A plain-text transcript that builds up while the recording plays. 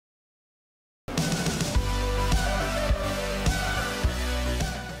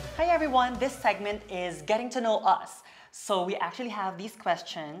everyone, this segment is Getting to Know Us. So we actually have these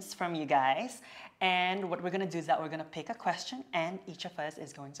questions from you guys, and what we're gonna do is that we're gonna pick a question and each of us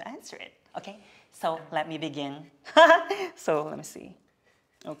is going to answer it, okay? So let me begin. So let me see.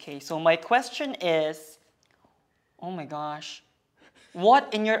 Okay, so my question is, oh my gosh,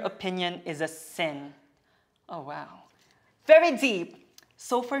 what in your opinion is a sin? Oh wow, very deep.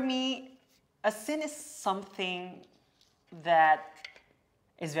 So for me, a sin is something that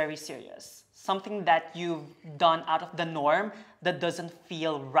is very serious. Something that you've done out of the norm that doesn't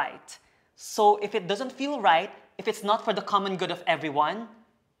feel right. So if it doesn't feel right, if it's not for the common good of everyone,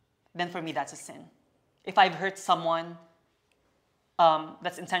 then for me that's a sin. If I've hurt someone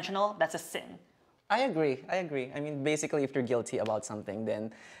that's intentional, that's a sin. I agree. I mean, basically, if you're guilty about something,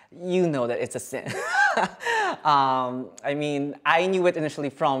 then you know that it's a sin. I mean, I knew it initially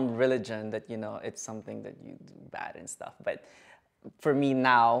from religion that, you know, it's something that you do bad and stuff. But for me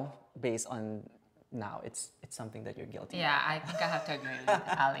now, based on now, it's something that you're guilty of. Yeah, I think I have to agree with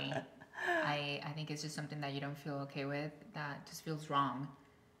Ali. I think it's just something that you don't feel okay with, that just feels wrong.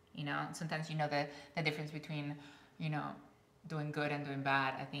 You know, sometimes you know the difference between, you know, doing good and doing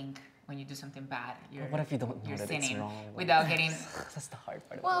bad. I think when you do something bad, you're What if you don't know that sinning it's wrong? without getting. That's the hard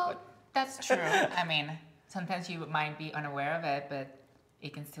part. Well, that's true. I mean, sometimes you might be unaware of it, but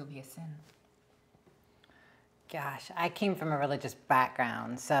it can still be a sin. Gosh, I came from a religious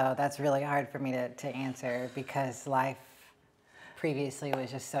background, so that's really hard for me to answer because life previously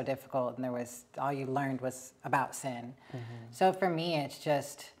was just so difficult and there was, all you learned was about sin. So for me, it's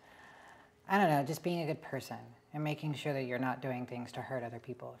just, I don't know, just being a good person and making sure that you're not doing things to hurt other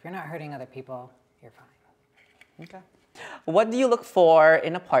people. If you're not hurting other people, you're fine. Okay. What do you look for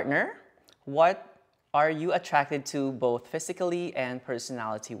in a partner? What are you attracted to both physically and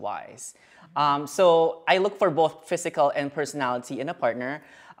personality-wise? So I look for both physical and personality in a partner,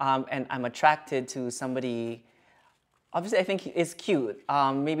 and I'm attracted to somebody, obviously I think is cute.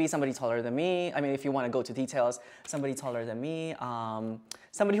 Maybe somebody taller than me. I mean, if you want to go to details, somebody taller than me.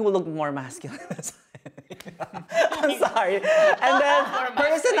 Somebody who will look more masculine. I'm sorry. And then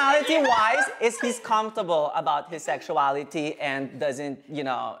personality-wise, is he's comfortable about his sexuality and doesn't, you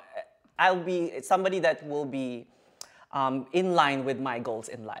know, I'll be somebody that will be in line with my goals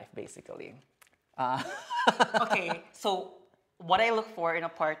in life, basically. Okay, so what I look for in a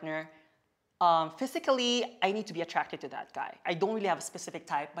partner, physically, I need to be attracted to that guy. I don't really have a specific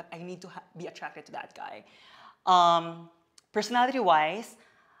type, but I need to be attracted to that guy. Personality-wise,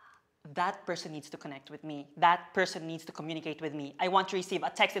 that person needs to connect with me. That person needs to communicate with me. I want to receive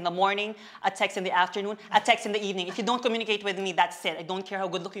a text in the morning, a text in the afternoon, a text in the evening. If you don't communicate with me, that's it. I don't care how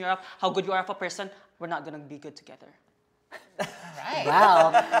good looking you are, how good you are of a person. We're not going to be good together. All right.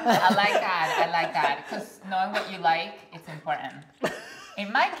 Wow. I like that. I like that. Because knowing what you like, it's important.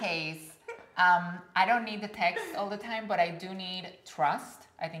 In my case, I don't need the text all the time, but I do need trust.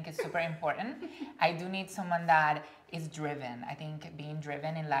 I think it's super important. I do need someone that is driven. I think being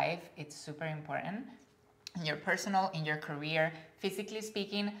driven in life, it's super important. In your personal, in your career, physically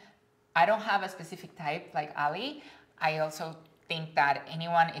speaking, I don't have a specific type like Ali. I also think that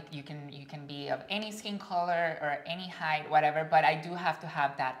anyone, you can be of any skin color or any height, whatever, but I do have to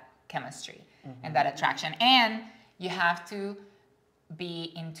have that chemistry and that attraction. And you have to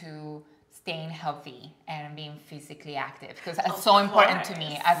be into staying healthy and being physically active because it's so important to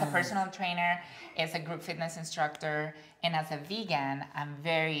me as a personal trainer, as a group fitness instructor, and as a vegan. I'm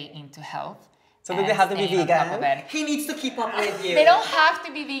very into health. So do they have to be vegan? He needs to keep up with you. They don't have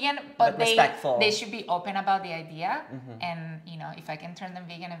to be vegan, but they should be open about the idea. And you know, if I can turn them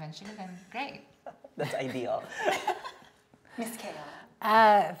vegan eventually, then great. That's ideal. Miss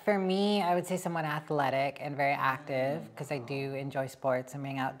Kayla. For me, I would say someone athletic and very active because I do enjoy sports and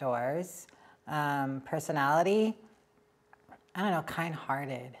being outdoors. Personality, I don't know,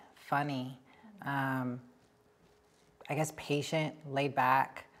 kind-hearted, funny. I guess patient, laid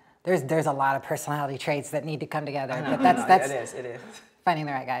back. There's a lot of personality traits that need to come together, but that's it is. finding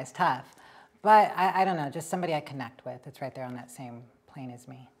the right guy is tough. But I don't know, just somebody I connect with. It's right there on that same plane as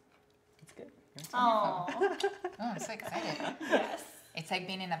me. That's good. Oh, I'm so excited. yes. It's like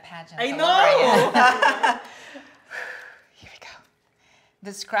being in a pageant. I all know. over again. Here we go.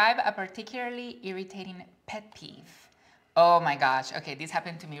 Describe a particularly irritating pet peeve. Oh my gosh. Okay, this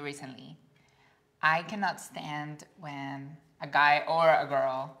happened to me recently. I cannot stand when a guy or a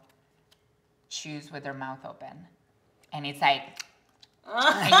girl chews with their mouth open. And it's like,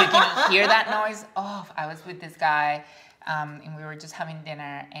 and you can hear that noise. Oh, I was with this guy and we were just having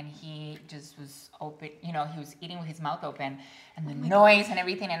dinner and he just was open, you know, he was eating with his mouth open and the noise and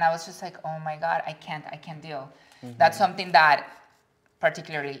everything. And I was just like, oh my God, I can't deal. That's something that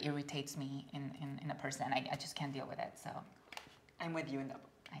particularly irritates me in a person. I just can't deal with it. So I'm with you in that.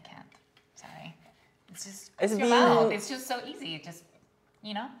 I can't. Sorry. It's just It's your being- mouth. It's just so easy. Just,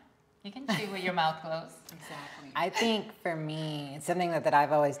 you know, you can chew with your mouth closed. Exactly. I think for me, something that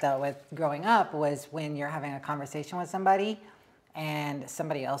I've always dealt with growing up was when you're having a conversation with somebody and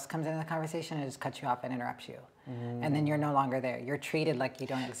somebody else comes into the conversation and just cuts you off and interrupts you. And then you're no longer there. You're treated like you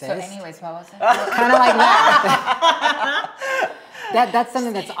don't exist. So anyways, what was it? Kind of like that. That's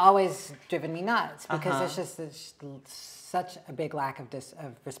something that's always driven me nuts because it's just such a big lack of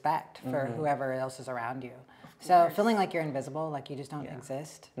respect for whoever else is around you. So feeling like you're invisible, like you just don't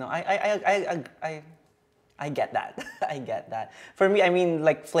exist. No, I get that. I get that. For me, I mean,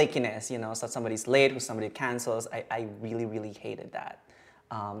 like flakiness, you know, so somebody's late or somebody cancels. I really, really hated that.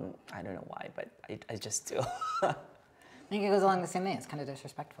 I don't know why, but I just do. I think it goes along the same thing. It's kind of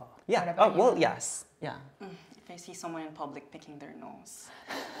disrespectful. Yeah. about Oh, well, you? yes. Yeah. If I see someone in public picking their nose.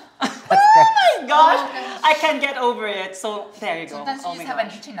 That's great. Gosh, I can't get over it. So there you go. Sometimes you Oh just my have an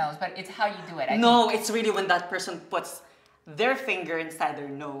gosh. itchy nose, but it's how you do it. I No, think. it's really when that person puts their finger inside their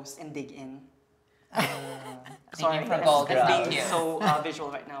nose and dig in. Sorry, for it's gold is not being cute. so visual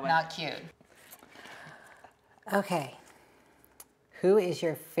right now. but- Not cute. Okay. Who is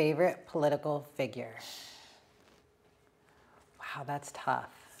your favorite political figure? Wow, that's tough.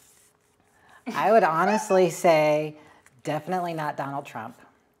 I would honestly say definitely not Donald Trump.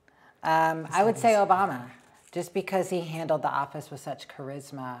 I would say Obama, just because he handled the office with such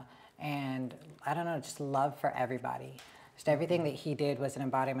charisma and, I don't know, just love for everybody. Just everything that he did was an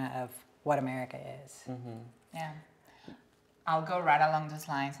embodiment of what America is. Yeah. I'll go right along those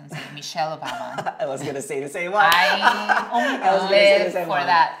lines and say Michelle Obama. I was gonna say the same one. I was gonna say the live same for one.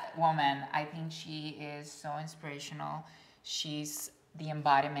 that woman. I think she is so inspirational. She's the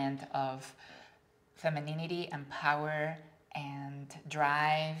embodiment of femininity and power and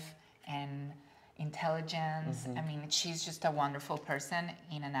drive and intelligence. I mean, she's just a wonderful person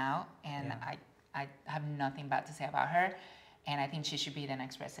in and out, and I have nothing bad to say about her. And I think she should be the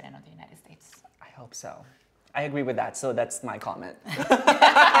next president of the United States. I hope so. I agree with that, so that's my comment.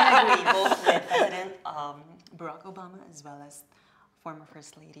 I agree both with President Barack Obama as well as former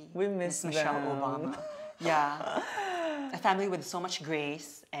First Lady We miss Miss Michelle them. Obama. Yeah, a family with so much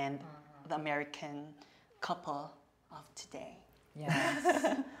grace and the American couple of today.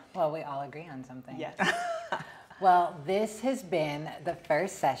 Yes. Well, we all agree on something. Yes. Well, this has been the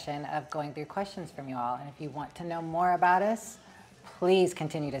first session of going through questions from you all. And if you want to know more about us, please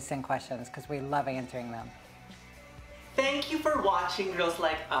continue to send questions because we love answering them. Thank you for watching Girls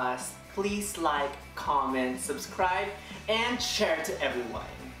Like Us. Please like, comment, subscribe, and share to everyone.